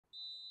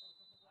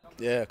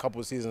Yeah, a couple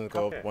of seasons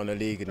ago, won the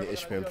league in the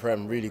Ishmael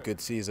Prem. Really good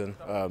season.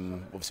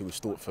 Obviously with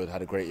Stortford,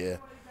 had a great year,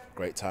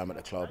 great time at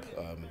the club,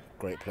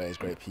 great players,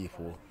 great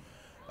people.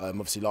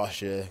 Obviously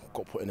last year,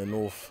 got put in the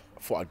North.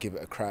 I thought I'd give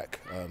it a crack.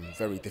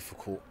 Very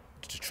difficult.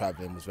 Just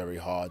travelling was very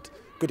hard.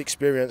 Good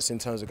experience in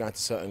terms of going to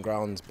certain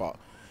grounds, but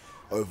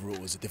overall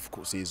it was a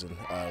difficult season.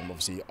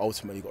 Obviously,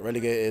 ultimately got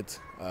relegated,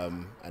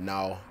 and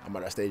now I'm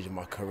at that stage in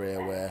my career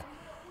where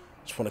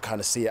I just want to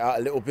kind of see it out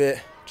a little bit,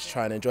 just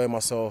try and enjoy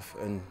myself,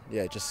 and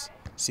yeah, just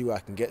see where I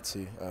can get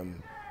to.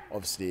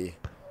 Obviously,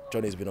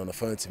 Johnny's been on the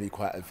phone to me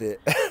quite a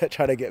bit,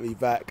 trying to get me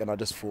back, and I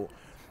just thought,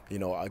 you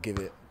know, I'll give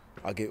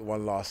it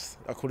one last,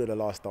 I call it a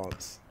last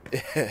dance.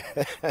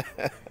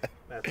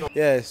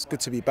 Yeah, it's good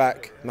to be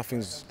back.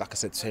 Nothing's, like I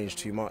said, changed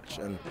too much,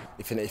 and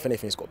if anything,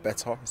 it's got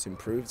better, it's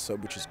improved, so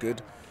which is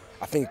good.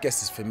 I think, I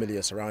guess it's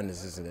familiar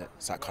surroundings, isn't it?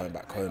 It's like coming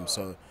back home,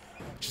 so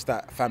just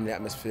that family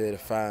atmosphere, the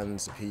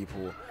fans, the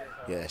people,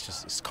 yeah,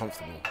 it's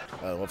comfortable.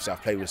 Obviously,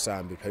 I've played with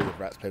Sam, we played with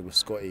Rats, played with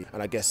Scotty,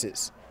 and I guess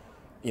it's,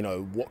 you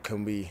know, what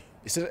can we,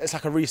 it's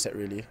like a reset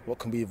really. What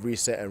can we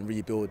reset and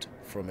rebuild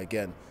from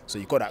again? So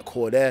you've got that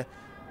core there,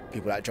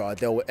 people like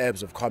Jardel,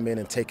 Ebbs have come in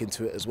and taken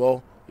to it as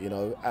well, you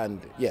know,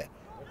 and yeah,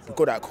 we've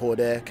got that core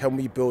there. Can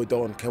we build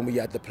on? Can we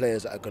add the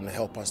players that are going to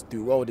help us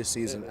do well this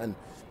season and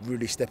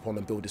really step on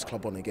and build this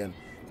club on again?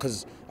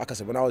 Because, like I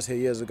said, when I was here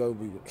years ago,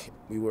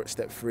 we were at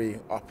step 3,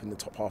 up in the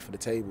top half of the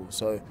table.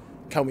 So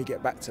can we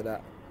get back to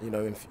that, you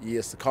know, in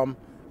years to come?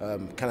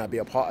 Can I be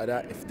a part of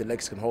that if the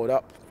legs can hold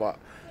up? But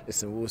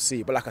listen, we'll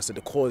see. But like I said,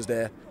 the core's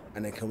there,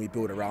 and then can we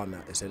build around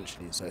that,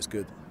 essentially? So it's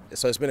good.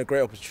 So it's been a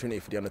great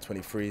opportunity for the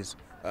under-23s,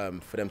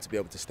 for them to be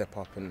able to step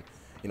up and,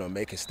 you know,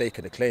 make a stake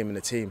and a claim in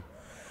the team.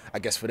 I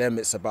guess for them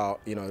it's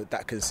about, you know,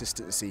 that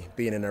consistency,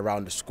 being in and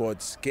around the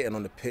squads, getting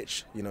on the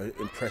pitch, you know,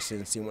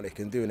 impressing, seeing what they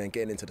can do, and then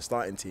getting into the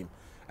starting team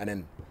and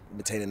then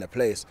retaining their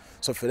place.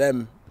 So for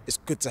them, it's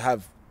good to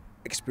have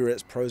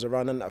experienced pros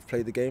around them that have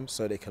played the game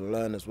so they can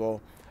learn as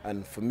well.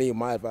 And for me,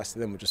 my advice to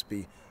them would just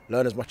be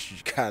learn as much as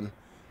you can,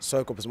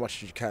 soak up as much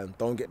as you can,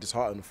 don't get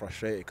disheartened and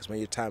frustrated, because when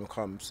your time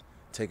comes,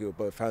 take it with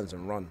both hands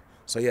and run.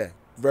 So yeah,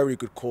 very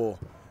good core,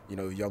 you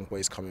know, young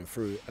boys coming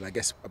through, and I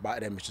guess about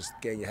them is just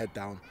getting your head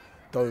down.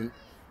 Don't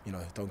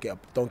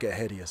get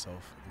ahead of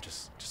yourself, and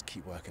just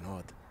keep working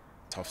hard.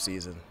 Tough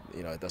season,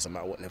 you know, it doesn't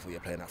matter what level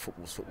you're playing at.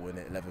 Football's football,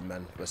 innit? 11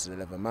 man versus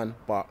 11 man,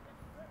 but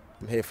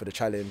I'm here for the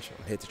challenge.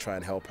 I'm here to try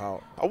and help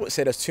out. I wouldn't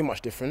say there's too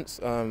much difference.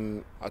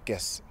 I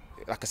guess,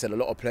 like I said, a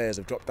lot of players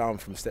have dropped down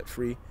from step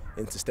 3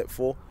 into step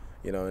 4,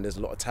 you know, and there's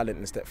a lot of talent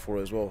in step 4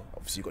 as well.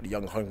 Obviously, you've got the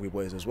young, hungry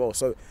boys as well,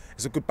 so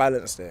it's a good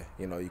balance there.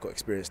 You know, you've got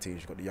experienced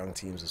teams, you've got the young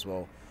teams as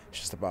well. It's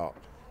just about,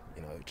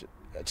 you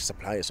know, just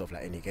apply yourself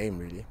like any game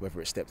really, whether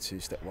it's step 2,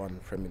 step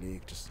 1, Premier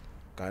League, just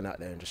going out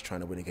there and just trying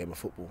to win a game of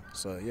football.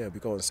 So yeah, we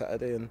go on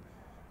Saturday and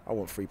I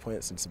want 3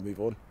 points and to move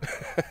on.